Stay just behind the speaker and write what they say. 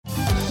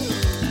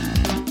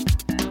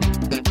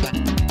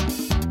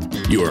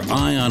Your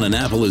Eye on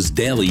Annapolis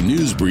daily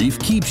news brief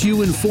keeps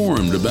you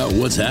informed about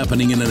what's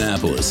happening in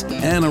Annapolis,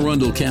 Anne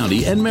Arundel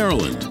County, and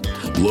Maryland.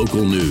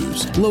 Local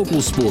news,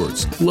 local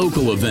sports,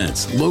 local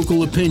events,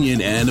 local opinion,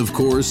 and, of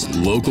course,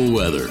 local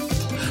weather.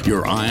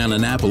 Your Eye on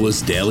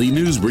Annapolis daily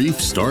news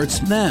brief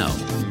starts now.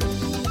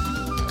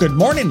 Good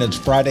morning. It's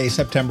Friday,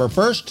 September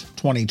 1st,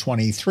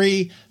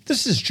 2023.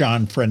 This is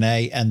John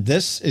Frenaye, and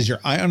this is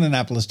your Eye on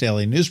Annapolis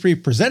daily news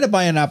brief presented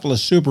by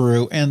Annapolis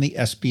Subaru and the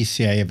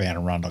SPCA of Anne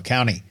Arundel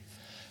County.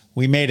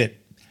 We made it.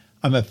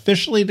 I'm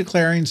officially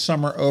declaring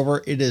summer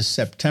over. It is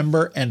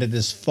September, and it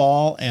is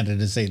fall, and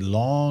it is a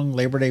long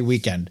Labor Day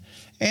weekend.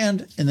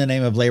 And in the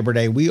name of Labor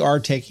Day, we are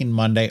taking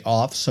Monday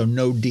off, so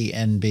no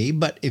DNB.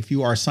 But if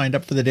you are signed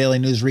up for the Daily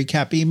News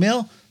Recap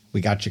email,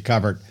 we got you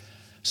covered.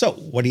 So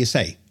what do you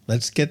say?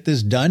 Let's get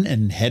this done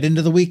and head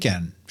into the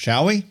weekend,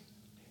 shall we?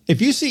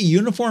 If you see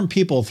uniformed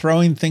people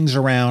throwing things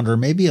around or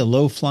maybe a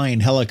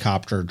low-flying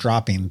helicopter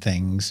dropping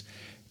things,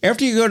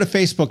 after you go to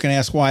Facebook and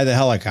ask why the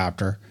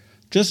helicopter,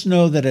 just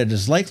know that it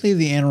is likely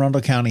the Anne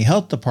Arundel County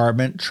Health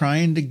Department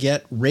trying to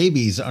get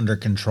rabies under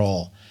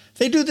control.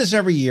 They do this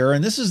every year,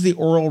 and this is the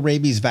oral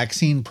rabies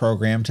vaccine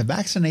program to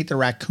vaccinate the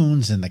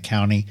raccoons in the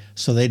county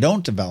so they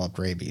don't develop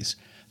rabies.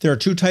 There are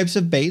two types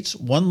of baits.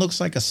 One looks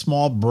like a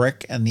small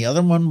brick, and the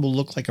other one will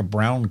look like a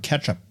brown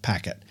ketchup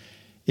packet.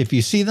 If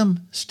you see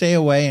them, stay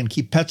away and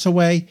keep pets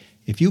away.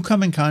 If you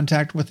come in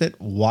contact with it,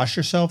 wash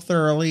yourself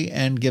thoroughly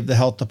and give the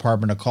health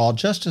department a call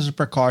just as a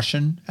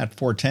precaution at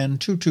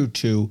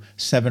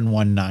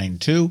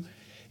 410-222-7192.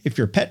 If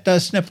your pet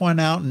does sniff one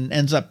out and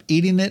ends up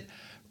eating it,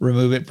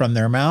 remove it from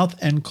their mouth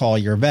and call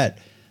your vet.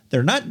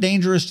 They're not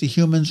dangerous to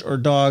humans or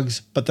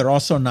dogs, but they're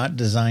also not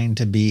designed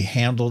to be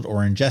handled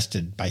or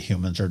ingested by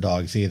humans or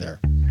dogs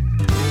either.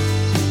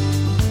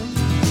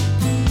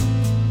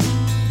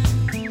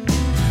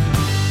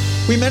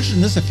 We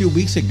mentioned this a few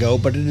weeks ago,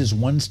 but it is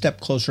one step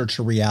closer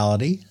to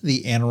reality.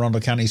 The Anne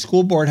Arundel County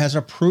School Board has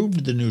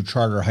approved the new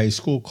charter high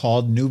school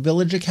called New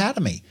Village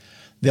Academy.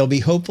 They'll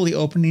be hopefully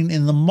opening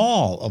in the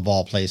mall of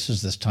all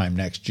places this time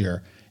next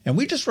year. And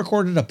we just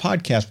recorded a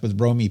podcast with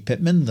Romy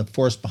Pittman, the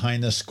force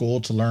behind the school,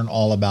 to learn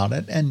all about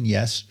it. And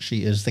yes,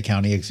 she is the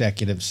county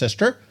executive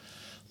sister.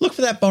 Look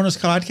for that bonus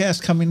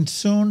podcast coming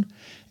soon.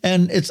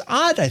 And it's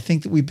odd, I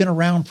think, that we've been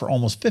around for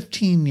almost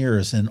 15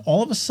 years, and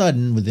all of a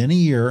sudden, within a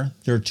year,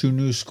 there are two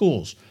new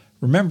schools.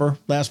 Remember,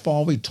 last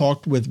fall we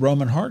talked with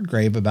Roman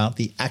Hardgrave about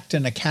the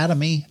Acton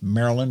Academy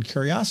Maryland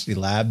Curiosity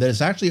Lab that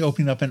is actually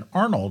opening up in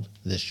Arnold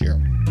this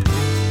year.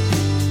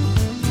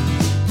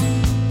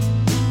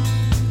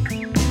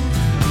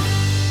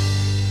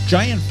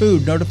 Giant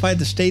Food notified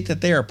the state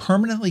that they are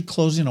permanently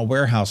closing a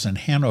warehouse in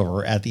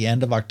Hanover at the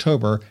end of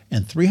October,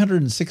 and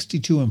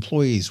 362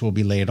 employees will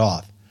be laid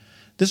off.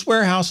 This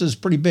warehouse is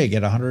pretty big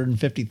at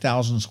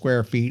 150,000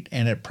 square feet,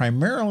 and it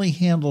primarily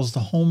handles the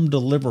home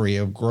delivery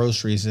of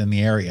groceries in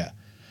the area.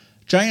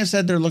 Giant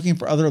said they're looking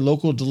for other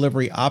local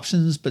delivery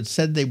options, but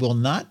said they will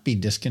not be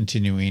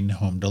discontinuing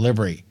home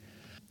delivery.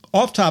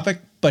 Off topic,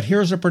 but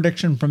here's a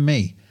prediction from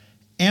me.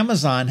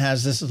 Amazon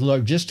has this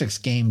logistics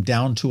game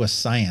down to a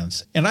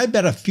science, and I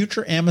bet a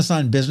future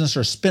Amazon business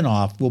or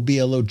spinoff will be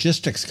a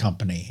logistics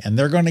company, and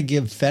they're going to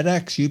give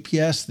FedEx,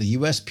 UPS, the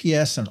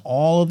USPS, and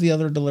all of the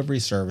other delivery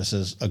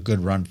services a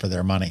good run for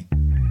their money.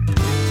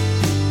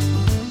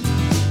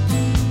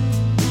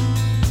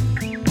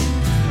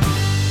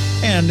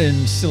 And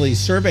in silly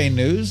survey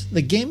news,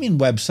 the gaming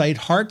website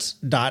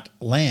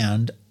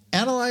Hearts.land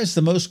analyzed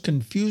the most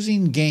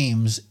confusing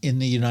games in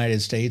the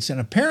United States, and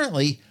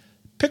apparently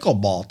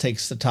pickleball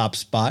takes the top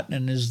spot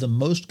and is the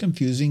most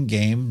confusing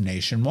game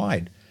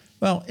nationwide.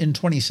 Well, in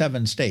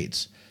 27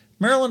 states.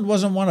 Maryland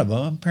wasn't one of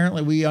them.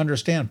 Apparently we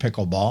understand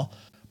pickleball,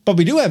 but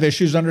we do have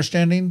issues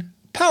understanding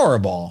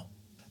Powerball.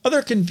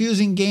 Other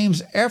confusing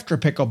games after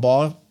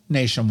pickleball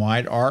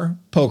nationwide are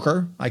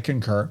poker, I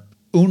concur,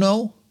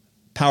 Uno,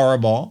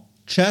 Powerball,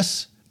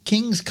 chess,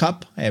 King's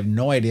Cup, I have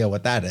no idea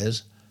what that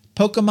is,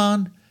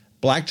 Pokemon,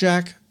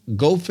 blackjack,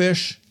 Go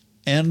Fish,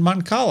 and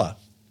Mancala.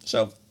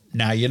 So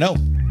now you know.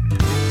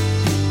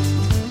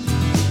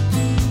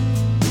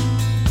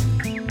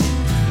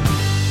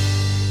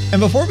 And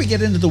before we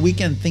get into the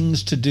weekend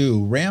things to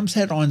do, Rams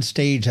Head on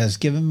Stage has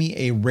given me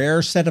a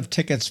rare set of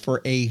tickets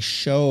for a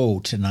show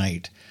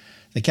tonight.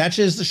 The catch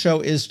is the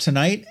show is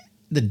tonight.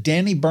 The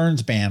Danny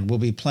Burns Band will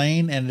be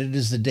playing, and it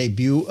is the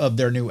debut of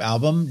their new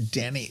album.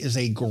 Danny is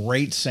a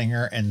great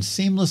singer and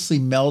seamlessly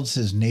melds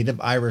his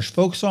native Irish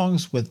folk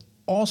songs with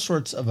all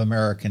sorts of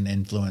American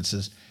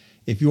influences.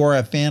 If you are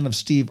a fan of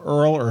Steve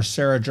Earle or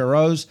Sarah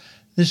Jarosz,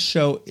 this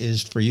show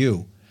is for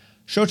you.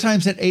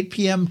 Showtime's at 8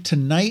 p.m.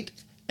 tonight.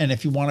 And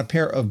if you want a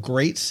pair of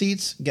great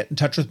seats, get in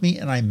touch with me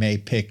and I may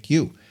pick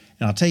you.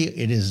 And I'll tell you,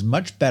 it is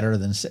much better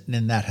than sitting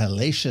in that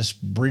hellacious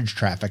bridge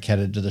traffic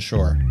headed to the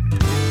shore.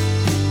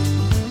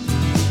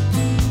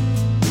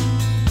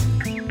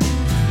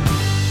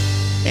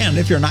 And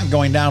if you're not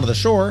going down to the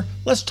shore,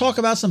 let's talk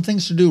about some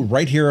things to do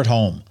right here at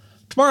home.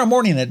 Tomorrow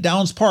morning at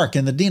Downs Park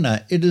in the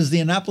Dena, it is the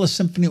Annapolis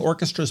Symphony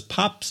Orchestra's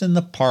Pops in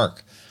the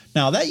Park.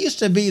 Now, that used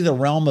to be the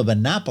realm of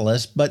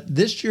Annapolis, but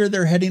this year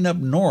they're heading up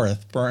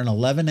north for an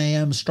 11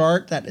 a.m.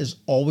 start. That is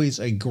always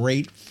a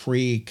great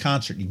free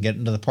concert. You can get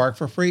into the park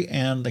for free,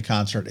 and the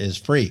concert is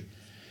free.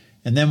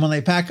 And then when they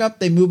pack up,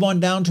 they move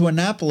on down to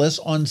Annapolis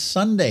on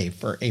Sunday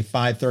for a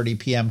 5:30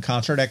 p.m.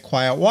 concert at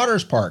Quiet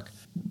Waters Park.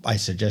 I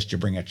suggest you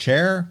bring a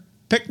chair,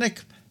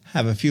 picnic,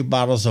 have a few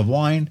bottles of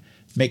wine,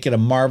 make it a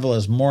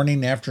marvelous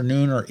morning,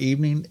 afternoon, or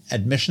evening.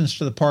 Admissions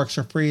to the parks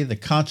are free. The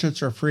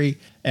concerts are free.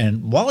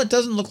 And while it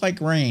doesn't look like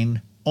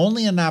rain,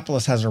 only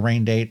Annapolis has a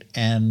rain date,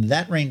 and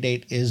that rain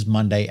date is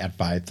Monday at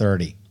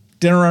 5:30.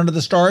 Dinner Under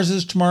the Stars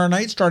is tomorrow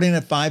night, starting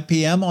at 5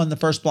 p.m. on the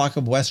first block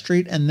of West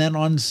Street, and then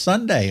on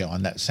Sunday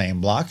on that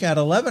same block at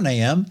 11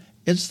 a.m.,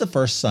 it's the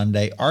First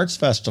Sunday Arts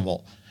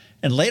Festival.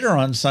 And later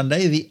on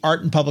Sunday, the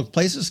Art and Public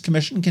Places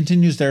Commission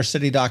continues their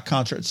City Dock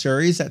concert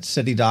series at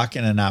City Dock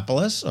in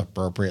Annapolis,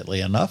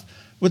 appropriately enough,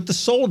 with the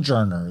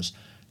Sojourners,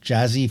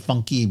 jazzy,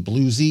 funky,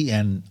 bluesy,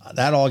 and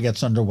that all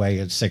gets underway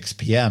at 6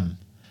 p.m.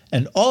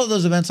 And all of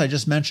those events I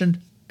just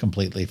mentioned,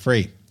 completely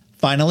free.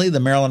 Finally, the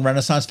Maryland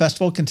Renaissance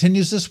Festival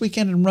continues this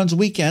weekend and runs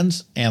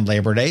weekends and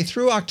Labor Day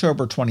through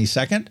October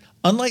 22nd.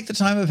 Unlike the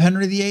time of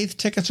Henry VIII,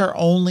 tickets are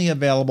only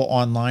available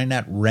online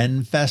at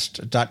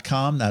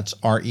renfest.com. That's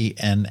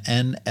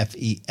RENNFEST.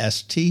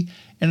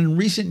 And in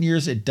recent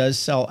years, it does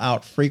sell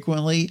out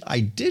frequently.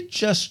 I did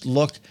just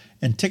look,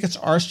 and tickets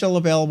are still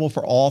available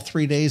for all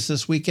 3 days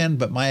this weekend.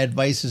 But my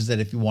advice is that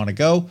if you want to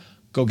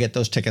go get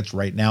those tickets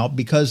right now,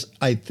 because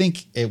I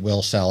think it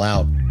will sell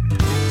out.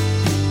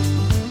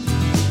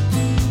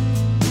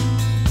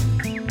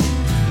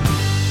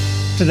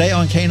 Today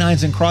on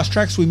Canines and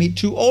Crosstreks, we meet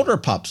two older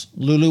pups,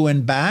 Lulu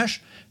and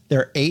Bash.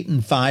 They're 8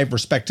 and 5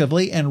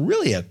 respectively, and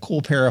really a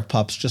cool pair of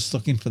pups just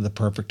looking for the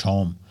perfect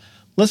home.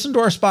 Listen to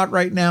our spot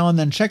right now, and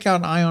then check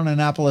out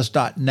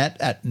eyeonannapolis.net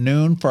at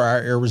noon for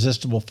our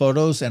irresistible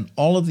photos and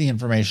all of the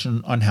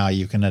information on how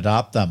you can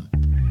adopt them.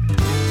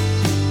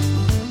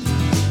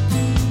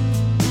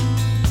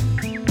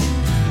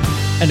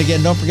 And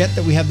again, don't forget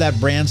that we have that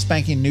brand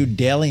spanking new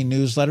daily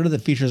newsletter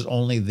that features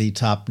only the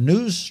top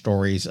news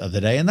stories of the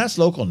day, and that's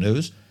local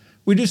news.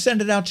 We do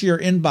send it out to your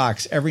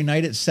inbox every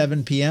night at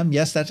 7 p.m.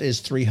 Yes, that is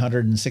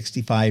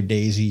 365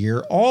 days a year,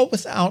 all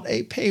without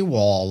a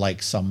paywall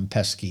like some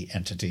pesky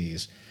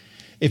entities.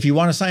 If you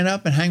want to sign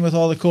up and hang with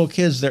all the cool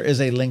kids, there is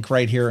a link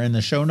right here in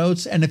the show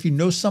notes, and if you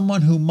know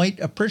someone who might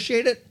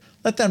appreciate it,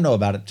 let them know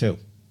about it too.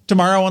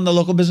 Tomorrow on the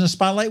Local Business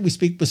Spotlight, we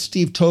speak with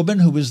Steve Tobin,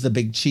 who is the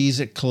big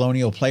cheese at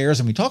Colonial Players,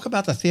 and we talk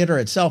about the theater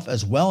itself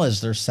as well as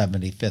their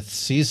 75th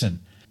season.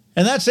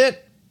 And that's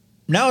it.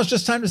 Now it's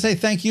just time to say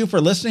thank you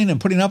for listening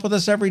and putting up with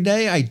us every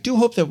day. I do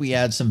hope that we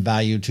add some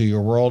value to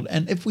your world,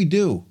 and if we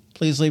do,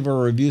 please leave a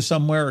review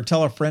somewhere or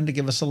tell a friend to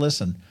give us a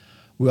listen.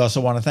 We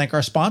also want to thank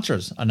our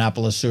sponsors,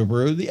 Annapolis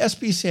Subaru, the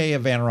SPCA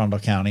of Anne Arundel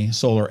County,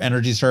 Solar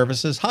Energy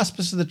Services,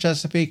 Hospice of the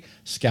Chesapeake,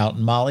 Scout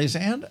and Molly's,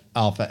 and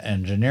Alpha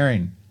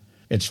Engineering.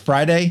 It's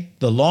Friday,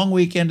 the long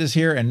weekend is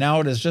here, and now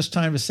it is just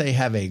time to say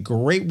have a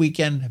great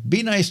weekend,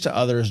 be nice to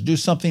others, do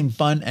something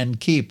fun, and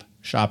keep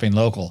shopping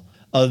local.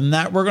 Other than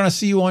that, we're going to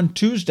see you on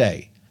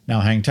Tuesday. Now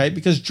hang tight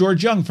because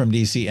George Young from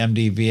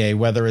DCMDVA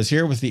Weather is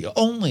here with the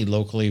only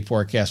locally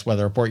forecast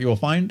weather report you will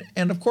find,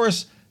 and of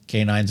course,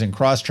 Canines and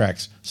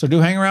Crosstreks. So do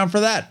hang around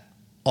for that.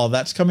 All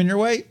that's coming your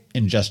way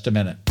in just a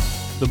minute.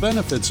 The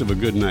benefits of a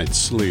good night's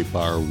sleep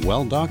are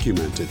well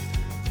documented.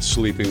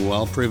 Sleeping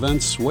well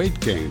prevents weight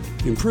gain,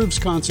 improves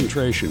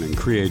concentration and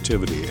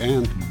creativity,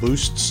 and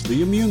boosts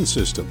the immune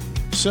system.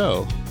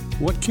 So,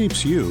 what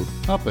keeps you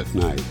up at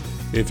night?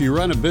 If you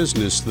run a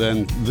business,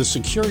 then the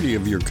security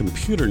of your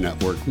computer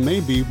network may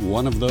be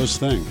one of those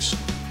things.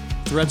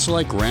 Threats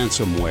like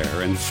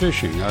ransomware and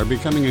phishing are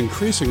becoming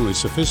increasingly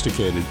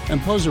sophisticated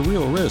and pose a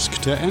real risk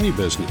to any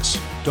business.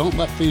 Don't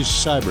let these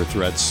cyber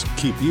threats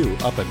keep you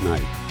up at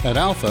night. At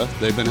Alpha,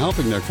 they've been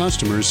helping their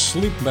customers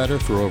sleep better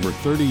for over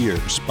 30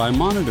 years by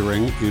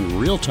monitoring in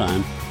real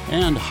time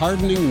and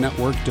hardening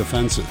network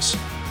defenses.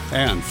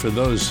 And for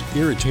those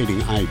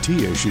irritating IT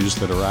issues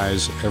that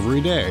arise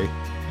every day,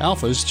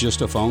 Alpha's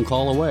just a phone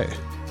call away,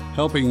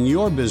 helping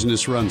your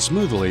business run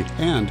smoothly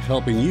and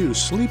helping you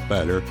sleep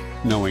better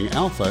knowing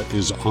Alpha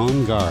is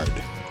on guard.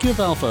 Give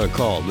Alpha a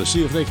call to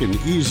see if they can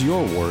ease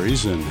your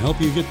worries and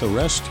help you get the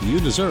rest you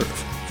deserve.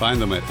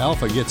 Find them at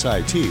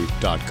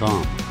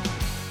alphagetsit.com.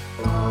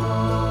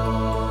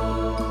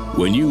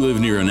 When you live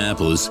near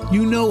Annapolis,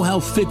 you know how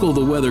fickle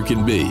the weather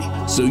can be,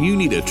 so you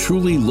need a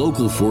truly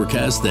local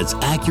forecast that's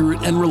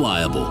accurate and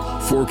reliable.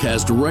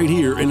 Forecast right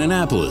here in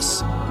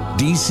Annapolis.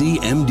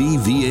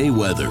 DCMDVA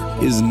Weather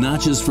is not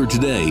just for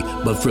today,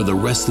 but for the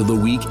rest of the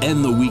week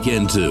and the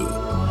weekend too.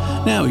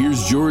 Now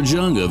here's George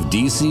Young of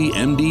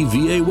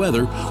DCMDVA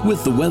Weather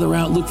with the weather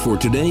outlook for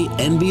today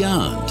and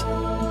beyond.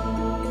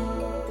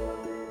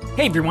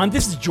 Hey everyone,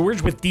 this is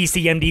George with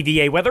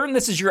DCMDVA Weather, and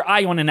this is your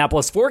Eye on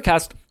Annapolis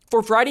forecast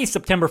For Friday,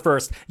 September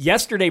 1st,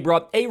 yesterday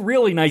brought a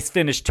really nice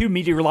finish to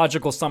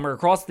meteorological summer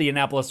across the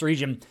Annapolis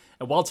region.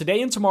 And while today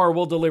and tomorrow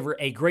will deliver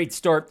a great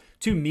start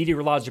to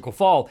meteorological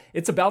fall,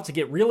 it's about to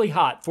get really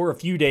hot for a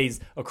few days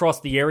across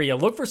the area.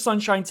 Look for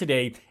sunshine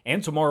today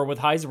and tomorrow with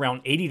highs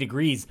around 80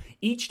 degrees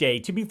each day,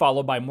 to be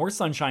followed by more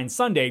sunshine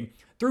Sunday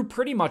through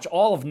pretty much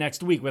all of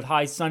next week, with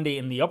highs Sunday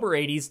in the upper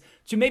 80s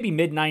to maybe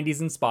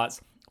mid-90s in spots,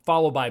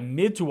 followed by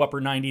mid to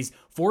upper 90s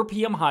 4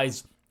 p.m.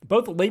 highs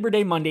both Labor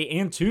Day Monday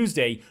and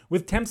Tuesday,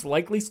 with temps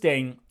likely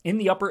staying in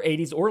the upper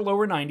 80s or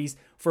lower 90s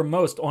for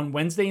most on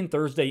Wednesday and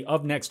Thursday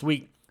of next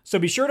week. So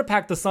be sure to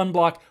pack the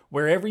sunblock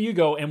wherever you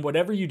go and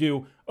whatever you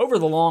do over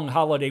the long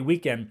holiday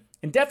weekend.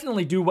 And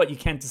definitely do what you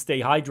can to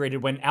stay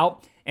hydrated when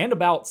out and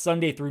about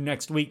Sunday through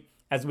next week,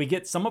 as we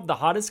get some of the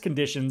hottest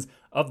conditions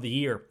of the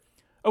year.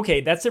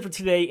 Okay, that's it for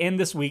today and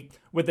this week,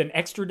 with an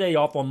extra day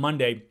off on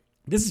Monday.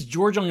 This is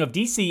George Young of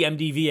DC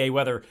MDVA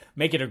Weather.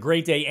 Make it a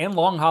great day and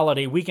long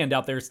holiday weekend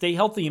out there. Stay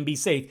healthy and be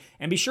safe.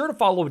 And be sure to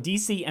follow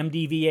DC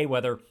MDVA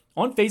Weather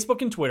on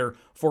Facebook and Twitter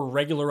for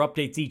regular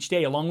updates each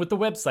day, along with the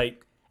website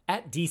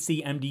at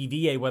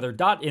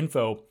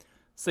dcmdvaweather.info,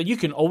 so you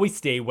can always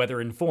stay weather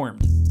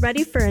informed.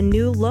 Ready for a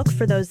new look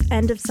for those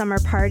end of summer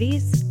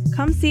parties?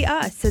 Come see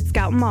us at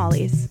Scout and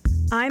Molly's.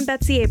 I'm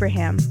Betsy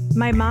Abraham.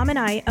 My mom and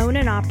I own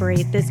and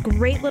operate this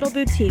great little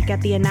boutique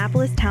at the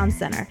Annapolis Town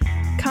Center.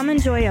 Come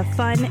enjoy a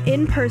fun,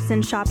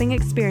 in-person shopping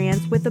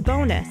experience with a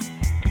bonus,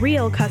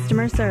 real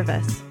customer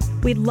service.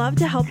 We'd love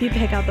to help you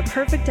pick out the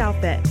perfect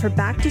outfit for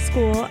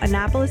back-to-school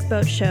Annapolis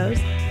boat shows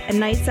and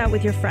nights out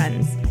with your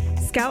friends.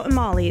 Scout and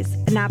Molly's,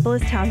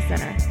 Annapolis Town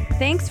Center.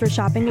 Thanks for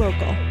shopping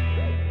local.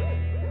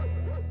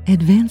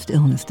 Advanced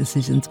illness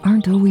decisions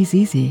aren't always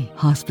easy.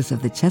 Hospice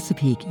of the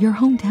Chesapeake, your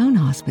hometown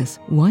hospice,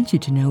 wants you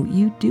to know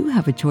you do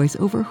have a choice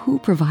over who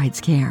provides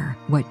care,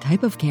 what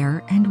type of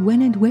care, and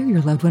when and where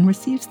your loved one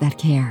receives that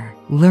care.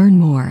 Learn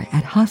more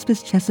at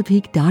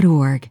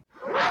hospicechesapeake.org.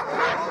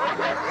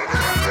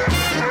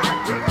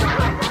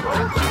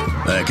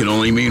 That can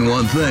only mean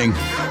one thing.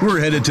 We're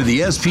headed to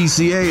the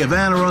SPCA of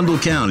Anne Arundel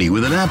County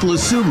with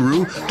Annapolis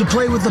Subaru to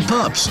play with the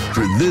pups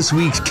for this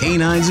week's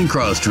Canines and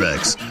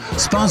Crosstreks.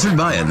 Sponsored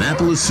by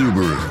Annapolis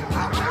Subaru.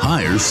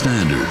 Higher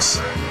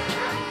standards.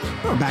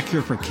 We're back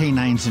here for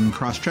Canines and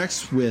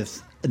Crosstreks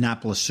with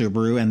Annapolis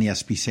Subaru and the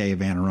SPCA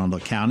of Anne Arundel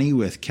County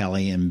with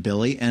Kelly and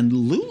Billy and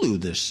Lulu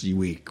this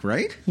week,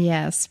 right?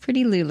 Yes,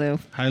 pretty Lulu.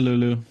 Hi,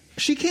 Lulu.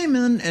 She came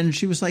in and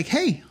she was like,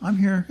 "Hey, I'm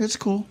here. It's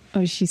cool.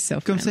 Oh, she's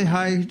so Come friendly. say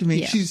hi to me."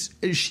 Yeah.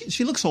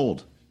 She looks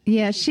old.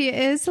 Yeah, she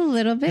is a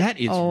little bit That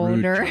is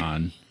older. rude,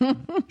 John.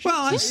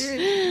 Well,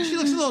 she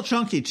looks a little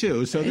chunky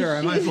too. So there,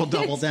 I might as well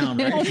double down,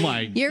 right? Oh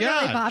my You're really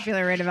gosh.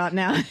 popular right about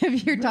now.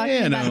 If you're talking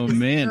Man, about oh this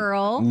man,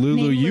 girl, Lulu,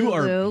 named you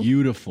Lulu. are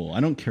beautiful. I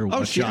don't care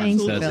what she John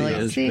Thank you, says Billy. he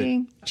is.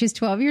 See? She's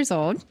 12 years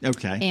old.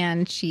 Okay.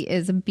 And she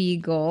is a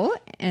beagle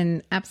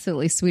and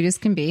absolutely sweet as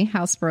can be.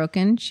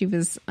 Housebroken. She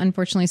was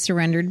unfortunately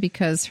surrendered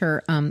because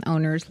her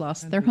owners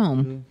lost their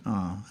home.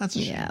 Oh, that's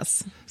a shame.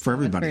 Yes. For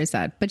everybody. Very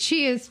sad. But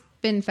she has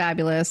been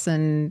fabulous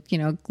and,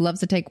 loves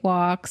to take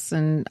walks.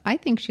 And I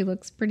think she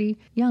looks pretty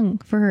young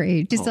for her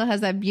age. She still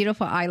has that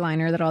beautiful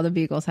eyeliner that all the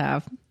beagles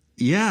have.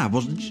 Yeah,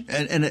 well,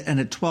 and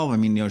at 12, I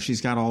mean,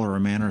 she's got all her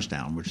manners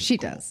down, which is She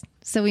cool. does.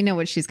 So we know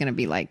what she's going to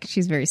be like.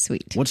 She's very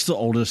sweet. What's the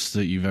oldest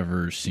that you've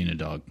ever seen a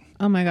dog?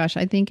 Oh my gosh.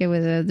 I think it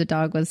was the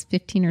dog was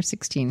 15 or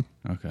 16.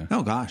 Okay.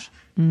 Oh gosh.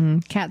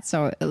 Cats.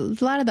 So a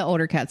lot of the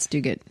older cats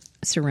do get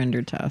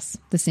surrendered to us,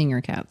 the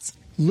senior cats.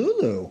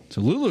 Lulu.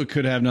 So Lulu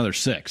could have another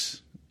 6.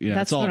 Yeah,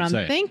 That's all what I'm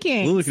saying.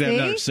 thinking. Lulu could have See?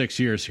 another 6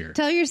 years here.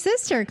 Tell your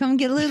sister, come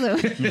get Lulu.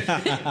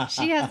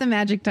 She has the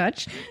magic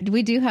touch.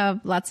 We do have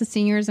lots of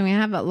seniors and we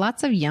have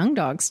lots of young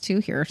dogs too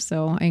here.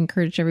 So I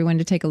encourage everyone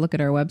to take a look at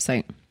our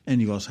website.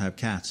 And you also have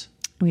cats.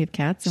 We have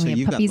cats and we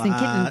you have puppies got and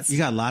kittens. You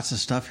got lots of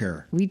stuff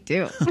here. We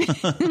do.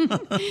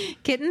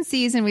 Kitten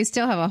season. We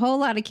still have a whole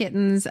lot of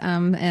kittens,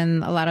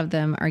 and a lot of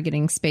them are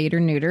getting spayed or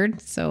neutered.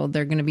 So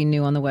they're going to be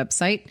new on the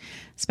website,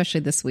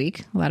 especially this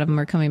week. A lot of them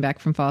are coming back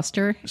from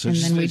foster. So and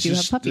then we it's do have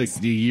just puppies.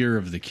 the year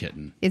of the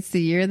kitten. It's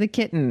the year of the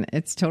kitten.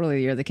 It's totally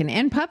the year of the kitten.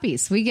 And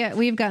puppies.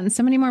 We've gotten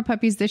so many more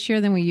puppies this year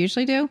than we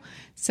usually do.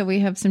 So we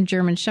have some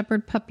German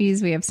Shepherd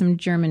puppies. We have some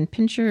German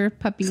Pinscher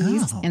puppies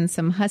and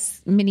some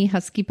mini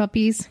Husky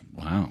puppies.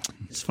 Wow.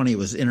 It's funny. It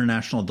was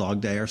International Dog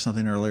Day or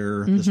something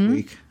earlier this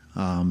week.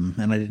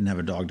 And I didn't have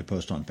a dog to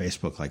post on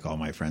Facebook like all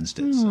my friends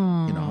did. So,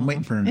 I'm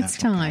waiting for International It's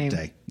time. Cat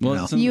Day.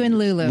 Well, You and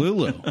Lulu.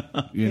 Lulu.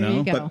 There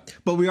you go.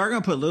 But we are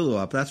going to put Lulu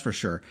up, that's for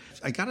sure.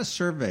 I got a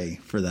survey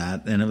for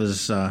that, and it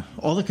was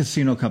all the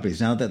casino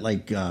companies. Now that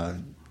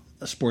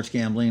sports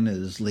gambling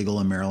is legal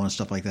in Maryland and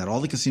stuff like that, all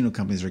the casino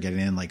companies are getting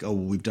in like, oh,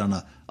 we've done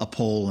a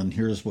poll, and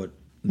here's what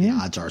the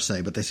odds are,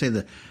 say. But they say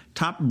the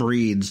top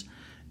breeds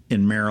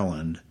in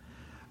Maryland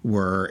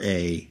were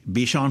a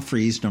Bichon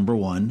Frise, number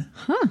 1,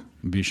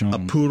 Bichon, a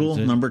Poodle, is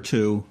it? number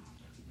 2,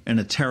 and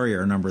a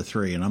Terrier, number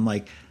 3. And I'm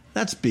like,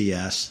 that's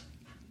BS.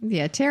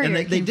 Yeah, terrier And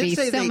they can did be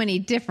say so many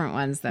different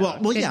ones, though.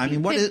 Well, yeah. I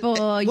mean, what is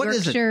Pitbull, what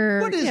is Yorkshire.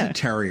 what is yeah. a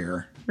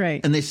terrier?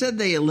 Right. And they said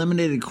they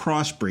eliminated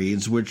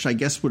crossbreeds, which I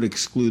guess would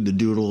exclude the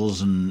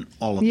doodles and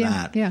all of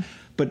that. Yeah.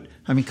 But,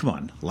 I mean, come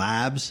on.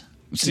 Labs.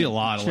 See a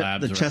lot of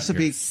labs. The around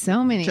Chesapeake. here.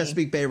 So many.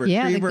 Chesapeake Bay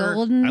Retriever. Yeah, the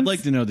Goldens. I'd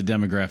like to know the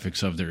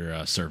demographics of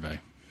their survey.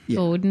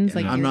 Goldens.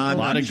 Like I'm your not- A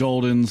lot of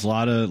Goldens, a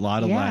lot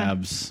of Yeah.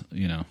 labs.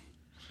 You know,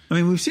 I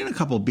mean, we've seen a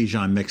couple of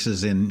Bichon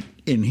mixes in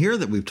here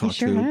that we've talked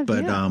sure to, have,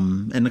 but yeah.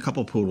 and a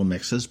couple of poodle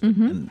mixes,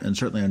 and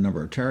certainly a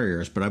number of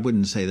terriers. But I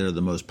wouldn't say they're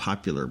the most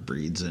popular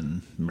breeds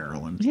in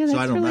Maryland. Yeah, that's so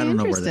I don't really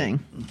know where they.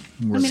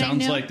 interesting.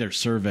 sounds know- like their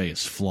survey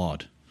is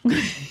flawed.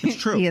 It's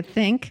true. You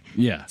think?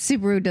 Yeah.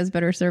 Subaru does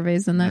better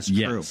surveys than that? That's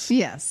true. Yes.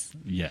 Yes.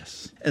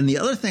 Yes. And the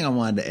other thing I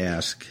wanted to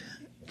ask,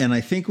 and I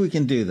think we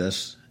can do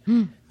this,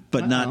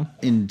 but not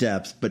in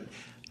depth, but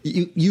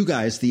you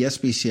guys, the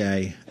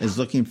SPCA, is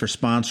looking for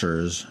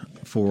sponsors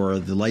for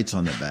the Lights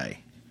on the Bay.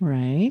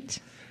 Right.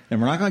 And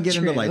we're not going to get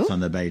into True. Lights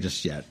on the Bay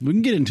just yet. We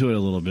can get into it a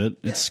little bit.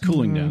 It's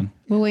cooling down.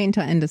 We'll wait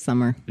until end of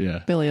summer. Yeah.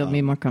 Billy will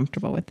be more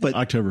comfortable with it. But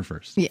October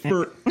 1st. yeah.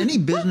 for any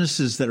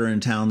businesses that are in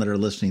town that are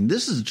listening,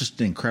 this is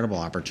just an incredible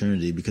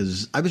opportunity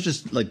because I was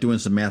just like doing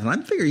some math and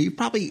I'm figuring you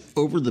probably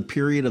over the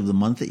period of the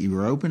month that you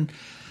were open,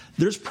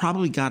 there's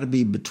probably got to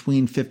be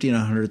between 50 and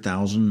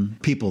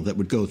 100,000 people that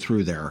would go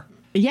through there.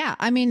 Yeah,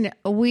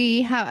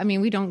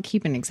 we don't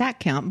keep an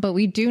exact count, but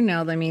we do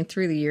know that,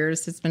 through the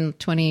years, it's been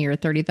 20 or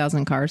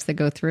 30,000 cars that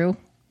go through.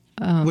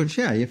 Which,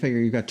 yeah, you figure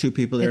you've got two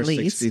people there, At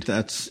least. 60,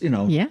 that's,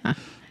 Yeah.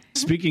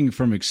 Speaking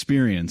from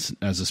experience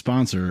as a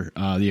sponsor,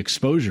 the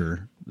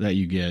exposure that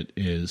you get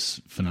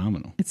is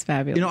phenomenal. It's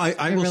fabulous.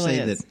 I It will really say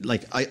is. that,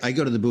 like, I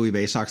go to the Bowie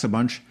Bay Sox a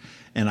bunch,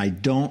 and I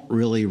don't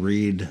really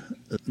read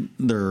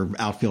their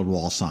outfield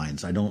wall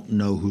signs. I don't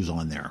know who's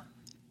on there.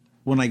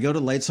 When I go to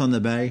Lights on the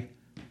Bay,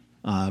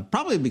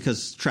 probably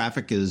because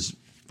traffic is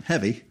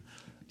heavy,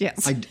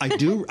 Yes. I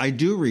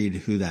do read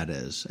who that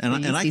is, and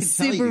I can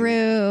see tell you.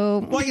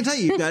 Subaru. Well, I can tell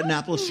you, you've got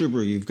Annapolis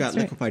Subaru, you've got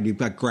Liquefied, you've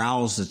got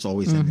Growls that's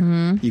always in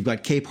Mm-hmm. there, you've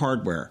got Cape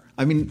Hardware.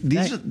 I mean,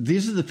 these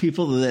are the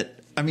people that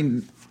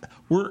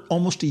we're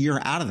almost a year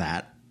out of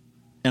that,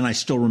 and I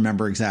still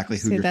remember exactly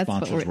who your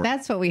sponsors were.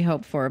 That's what we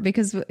hope for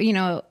because,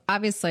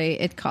 obviously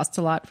it costs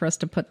a lot for us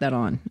to put that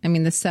on.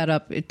 The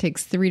setup, it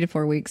takes 3 to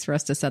 4 weeks for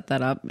us to set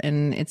that up,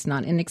 and it's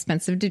not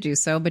inexpensive to do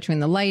so between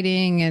the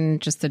lighting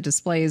and just the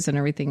displays and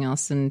everything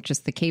else and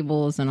just the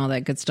cables and all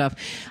that good stuff.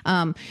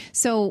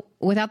 So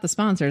without the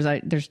sponsors,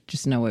 there's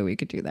just no way we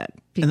could do that.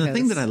 And the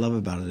thing that I love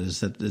about it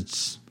is that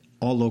it's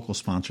all local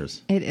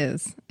sponsors. It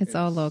is. It's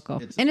all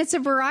local. And it's a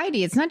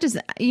variety. It's not just,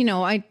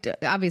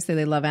 obviously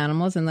they love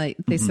animals and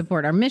they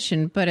support our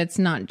mission, but it's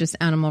not just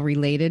animal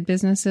related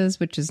businesses,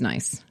 which is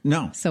nice.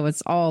 No. So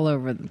it's all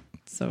over.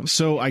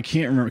 So I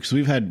can't remember because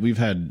we've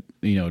had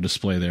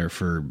display there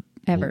for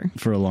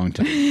a long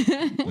time.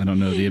 I don't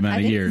know the amount I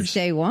of think years. it's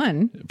day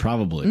one.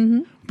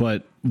 Probably.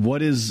 But what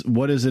does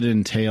it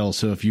entail?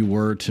 So if you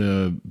were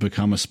to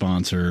become a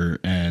sponsor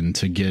and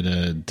to get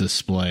a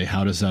display,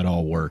 how does that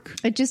all work?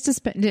 It just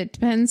it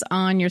depends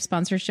on your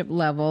sponsorship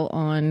level,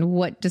 on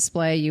what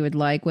display you would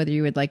like, whether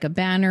you would like a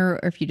banner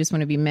or if you just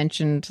want to be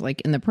mentioned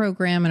like in the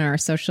program and our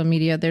social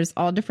media. There's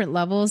all different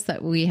levels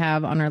that we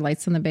have on our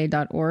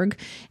lightsonthebay.org.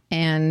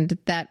 And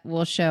that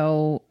will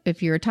show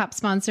if you're a top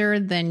sponsor,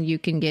 then you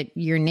can get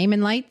your name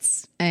in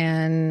lights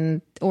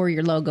or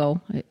your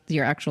logo,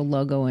 your actual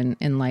logo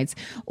in lights,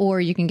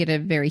 or you can get a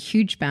very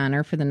huge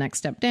banner for the next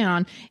step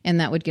down, and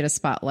that would get a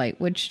spotlight,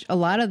 which a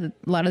lot of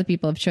the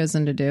people have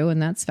chosen to do,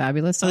 and that's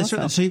fabulous.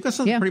 Also. So you've got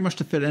something pretty much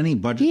to fit any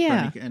budget.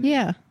 Yeah,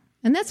 yeah.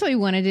 And that's what we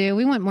want to do.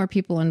 We want more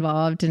people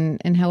involved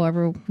and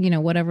however,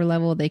 whatever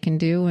level they can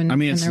do. And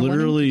it's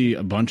literally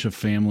a bunch of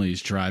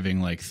families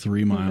driving like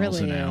 3 miles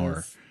an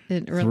hour.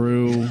 It really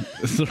through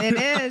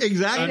it is.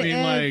 Exactly.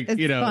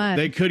 Fun.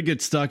 they could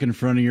get stuck in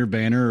front of your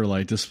banner or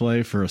light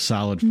display for a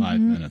solid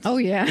 5 minutes. Oh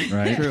yeah.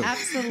 Right. True.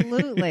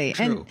 Absolutely.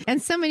 True.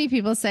 And so many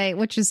people say,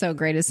 which is so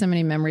great, is so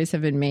many memories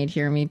have been made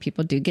here.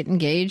 People do get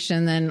engaged,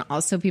 and then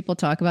also people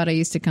talk about, I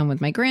used to come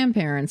with my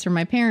grandparents or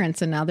my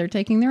parents, and now they're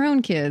taking their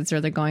own kids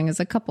or they're going as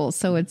a couple.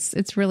 So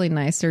it's really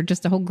nice. Or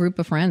just a whole group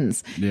of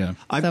friends. Yeah.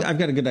 I've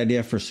got a good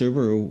idea for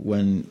Subaru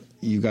when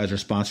you guys are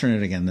sponsoring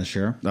it again this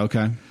year.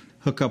 Okay.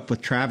 Hook up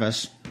with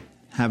Travis.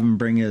 Have him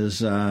bring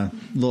his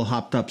little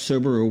hopped up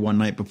Subaru one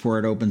night before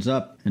it opens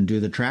up and do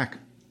the track.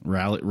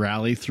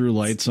 Rally through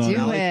lights on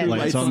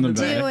Lights on the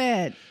Bay. Do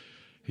it.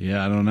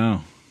 Yeah, I don't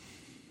know.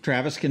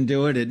 Travis can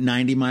do it at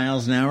 90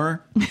 miles an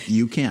hour.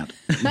 You can't.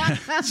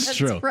 That's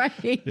true. Right.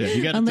 Yeah,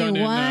 you got it Only done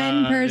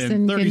one person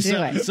in can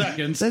 37 do it.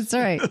 seconds. That's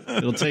right.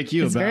 It'll take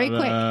you It's very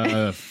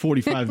about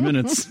 45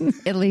 minutes.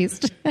 At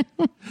least.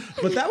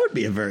 But that would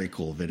be a very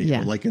cool video,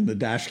 Yeah. like in the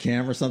dash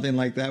cam or something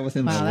like that, with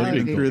him Wow, that would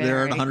sliding be through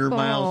there at very 100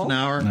 miles an cool.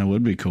 hour. That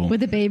would be cool. With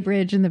the Bay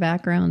Bridge in the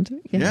background.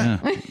 Yeah,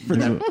 for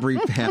that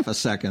brief half a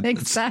second.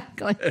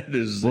 Exactly. It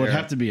is Well, there. it'd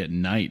have to be at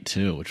night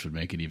too, which would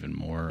make it even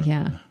more.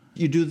 Yeah.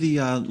 You do the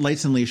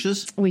lights and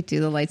leashes. We do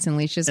the lights and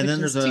leashes, And which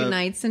then is there's 2 a-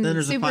 nights, and then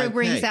there's a Subaru 5K.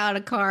 brings out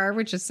a car,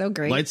 which is so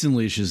great. Lights and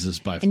leashes is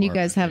by far. and you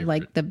guys my have favorite.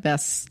 like the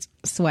best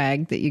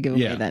swag that you give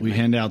away Yeah, that we night.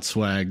 hand out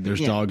swag. There's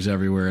Yeah. dogs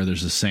everywhere.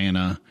 There's a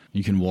Santa.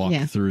 You can walk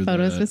through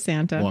photos with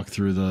Santa. Walk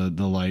through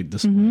the light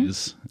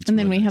displays. And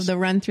then we have the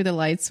run through the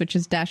lights, which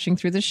is dashing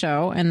through the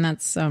show, and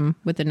that's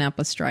with the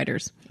Annapolis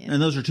Striders.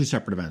 And those are two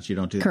separate events. You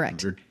don't do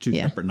correct. They're two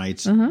separate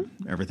nights.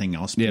 Everything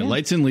else. Yeah,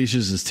 Lights and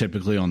Leashes is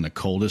typically on the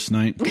coldest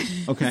night.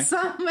 Okay.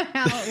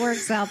 Somehow it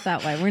works out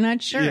that way. We're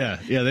not sure.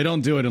 Yeah, they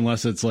don't do it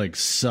unless it's like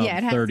sub 32.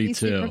 It has to be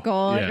super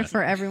cold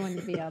for everyone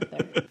to be out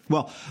there.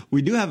 Well,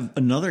 we do have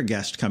another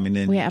guest coming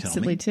in. We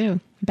absolutely do.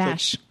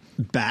 Bash.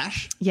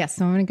 Bash? Yes,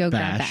 so I'm going to go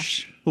grab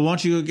Bash. Well, why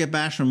don't you go get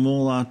Bash and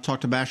we'll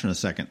talk to Bash in a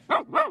second.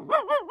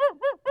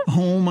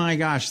 Oh my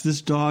gosh,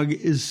 this dog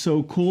is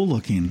so cool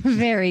looking.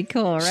 Very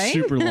cool, right?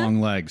 Super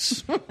long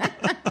legs.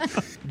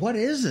 What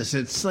is this?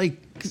 It's like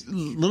a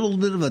little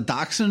bit of a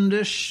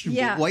dachshund-ish,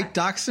 white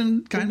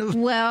dachshund kind of.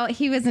 Well,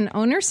 he was an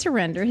owner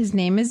surrender. His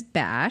name is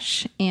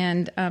Bash,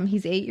 and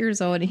he's 8 years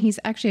old, and he's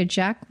actually a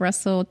Jack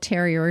Russell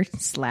Terrier /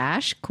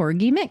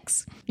 Corgi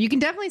mix. You can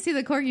definitely see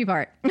the Corgi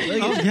part. Oh,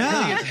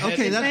 yeah.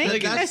 Okay,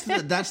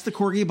 that's the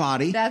Corgi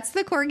body. That's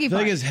the Corgi I part.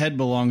 think his head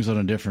belongs on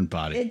a different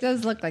body. It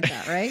does look like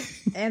that, right?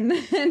 And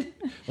then...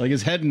 like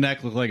his head and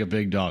neck look like a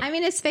big dog. I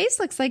mean, his face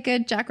looks like a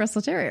Jack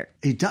Russell Terrier.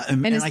 He does.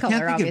 And his I color,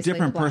 can't think of obviously,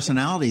 different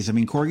personalities. I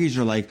mean, Corgis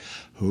are like,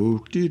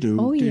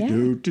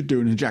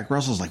 hoo-dee-doo-dee-doo-dee-doo. And Jack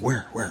Russell's like,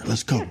 where?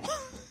 Let's go.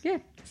 Yeah.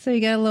 So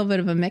you got a little bit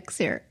of a mix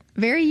here.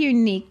 Very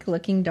unique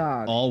looking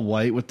dog. All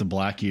white with the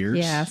black ears.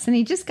 Yes, and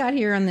he just got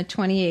here on the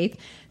 28th,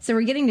 so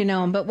we're getting to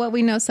know him. But what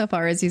we know so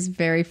far is he's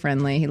very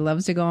friendly. He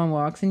loves to go on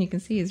walks, and you can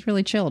see he's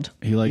really chilled.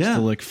 He likes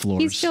to lick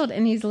floors. He's chilled,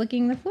 and he's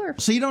licking the floor.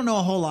 So you don't know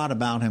a whole lot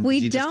about him.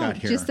 We don't.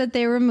 Just that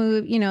they were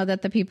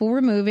that the people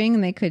were moving,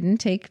 and they couldn't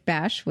take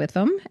Bash with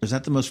them. Is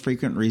that the most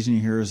frequent reason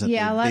you hear? Is that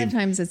a lot of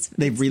times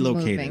they've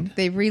relocated. Moving.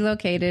 They've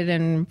relocated,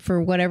 and for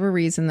whatever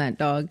reason, that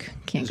dog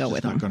can't go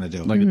with them. Not going to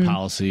do like a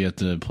policy at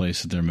the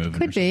place that they're moving.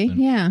 Could be,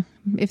 yeah.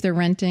 If they're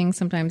renting,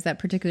 sometimes that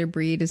particular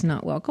breed is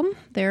not welcome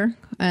there,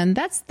 and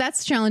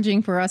that's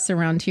challenging for us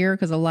around here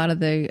because a lot of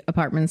the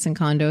apartments and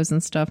condos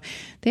and stuff,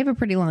 they have a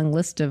pretty long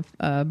list of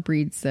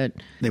breeds that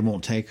they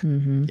won't take.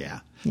 Yeah.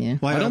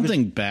 Well, I don't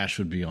think Bash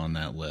would be on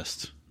that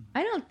list.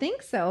 I don't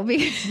think so.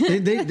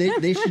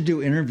 they should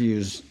do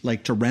interviews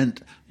like to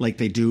rent, like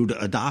they do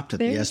to adopt at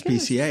the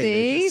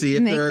SPCA. See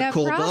if they're a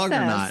cool dog or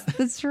not.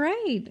 That's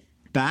right.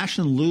 Bash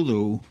and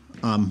Lulu.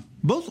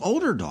 Both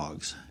older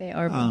dogs. They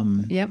are.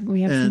 Yep,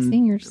 we have some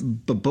seniors,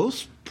 but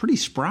both pretty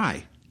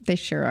spry. They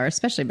sure are,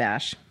 especially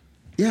Bash.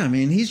 Yeah, I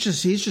mean he's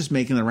just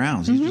making the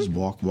rounds. He's just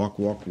walk.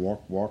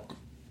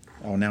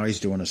 Oh, now he's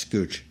doing a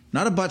scooch,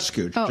 not a butt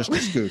scooch, just a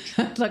scooch.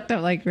 I looked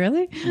up like,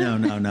 really? No,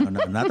 not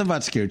the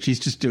butt scooch.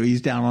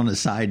 He's down on the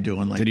side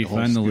doing like. Did he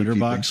find the litter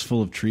box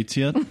full of treats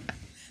yet?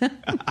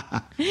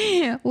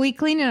 We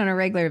clean it on a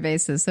regular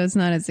basis, so it's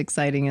not as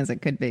exciting as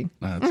it could be.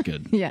 That's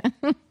good. Yeah.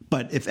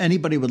 But if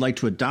anybody would like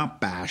to adopt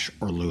Bash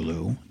or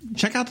Lulu,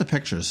 check out the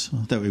pictures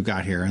that we've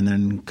got here and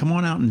then come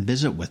on out and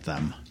visit with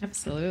them.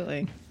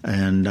 Absolutely.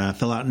 And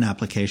fill out an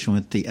application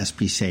with the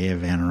SPCA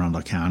of Anne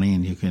Arundel County,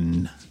 and you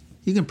can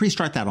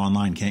pre-start that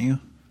online, can't you?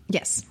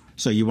 Yes.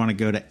 So you want to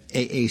go to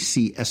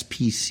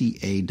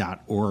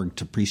aacspca.org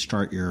to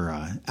pre-start your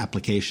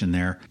application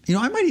there.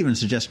 I might even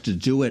suggest to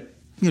do it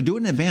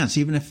in advance,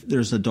 even if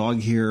there's a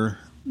dog here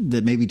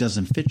that maybe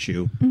doesn't fit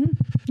you. Mm-hmm.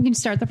 You can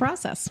start the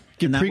process.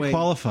 Get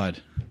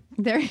pre-qualified.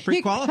 There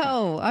you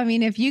go. I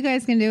mean, if you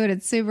guys can do it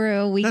at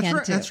Subaru, we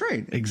can too. That's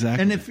right.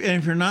 Exactly. And if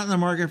you're not in the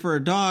market for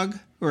a dog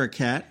or a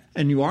cat,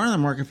 and you are in the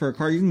market for a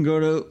car, you can go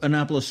to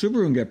Annapolis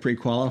Subaru and get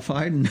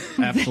pre-qualified. And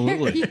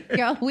absolutely. There you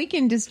go. We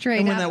can just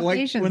trade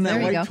applications. When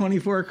that white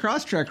 24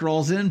 Crosstrek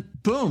rolls in,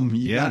 boom,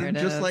 you got it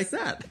just like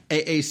that.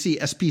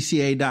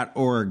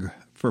 aacspca.org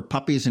for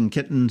puppies and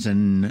kittens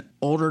and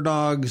older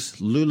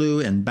dogs, Lulu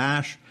and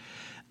Bash.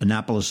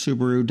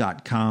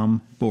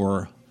 AnnapolisSubaru.com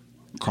for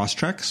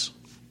Crosstreks.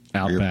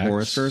 Outbacks, your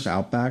Foresters,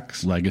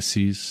 Outbacks,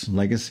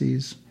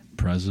 Legacies,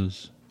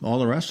 Prezas, all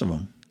the rest of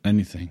them.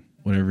 Anything,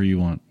 whatever you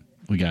want,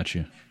 we got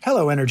you.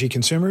 Hello, energy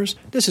consumers.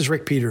 This is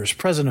Rick Peters,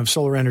 president of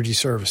Solar Energy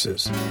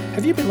Services.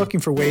 Have you been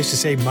looking for ways to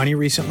save money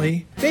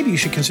recently? Maybe you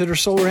should consider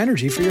solar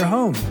energy for your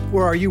home.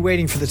 Or are you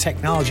waiting for the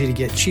technology to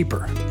get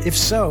cheaper? If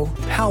so,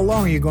 how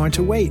long are you going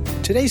to wait?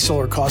 Today's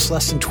solar costs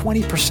less than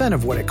 20%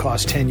 of what it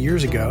cost 10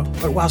 years ago.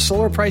 But while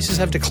solar prices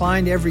have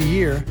declined every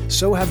year,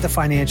 so have the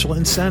financial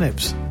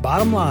incentives.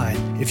 Bottom line,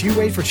 if you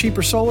wait for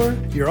cheaper solar,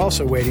 you're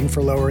also waiting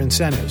for lower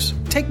incentives.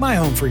 Take my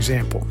home, for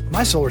example.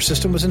 My solar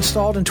system was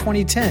installed in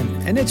 2010,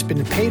 and it's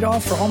been paid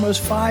off for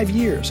almost 5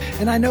 years,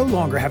 and I no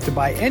longer have to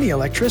buy any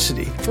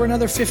electricity for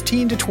another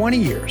 15 to 20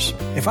 years.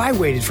 If I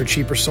waited for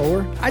cheaper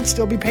solar, I'd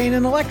still be paying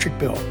an electric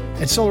bill.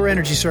 At Solar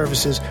Energy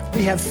Services,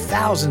 we have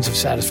thousands of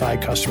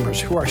satisfied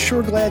customers who are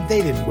sure glad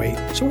they didn't wait.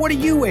 So what are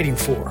you waiting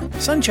for?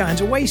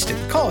 Sunshine's a wasted.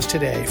 Call us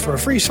today for a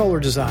free solar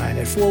design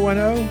at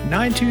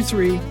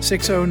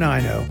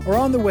 410-923-6090 or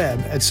on the web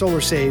at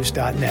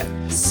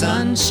solarsaves.net.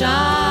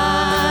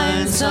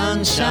 Sunshine,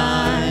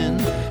 sunshine,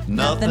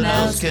 nothing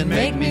else can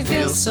make me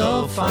feel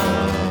so fine.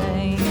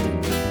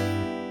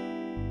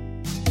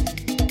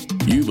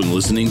 You've been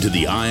listening to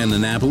the Eye on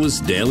Annapolis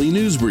Daily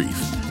News Brief.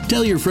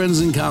 Tell your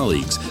friends and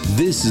colleagues.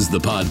 This is the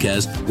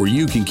podcast where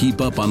you can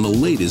keep up on the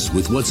latest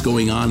with what's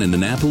going on in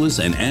Annapolis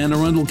and Anne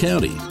Arundel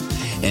County.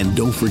 And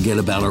don't forget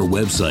about our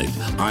website,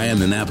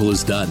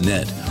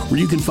 eyeonannapolis.net, where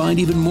you can find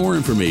even more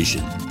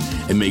information.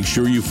 And make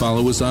sure you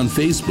follow us on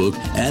Facebook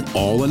at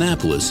All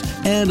Annapolis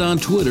and on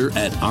Twitter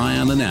at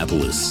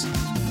EyeOnAnnapolis.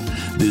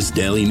 This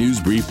Daily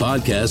News Brief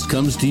podcast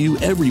comes to you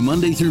every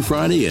Monday through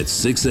Friday at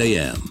 6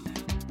 a.m.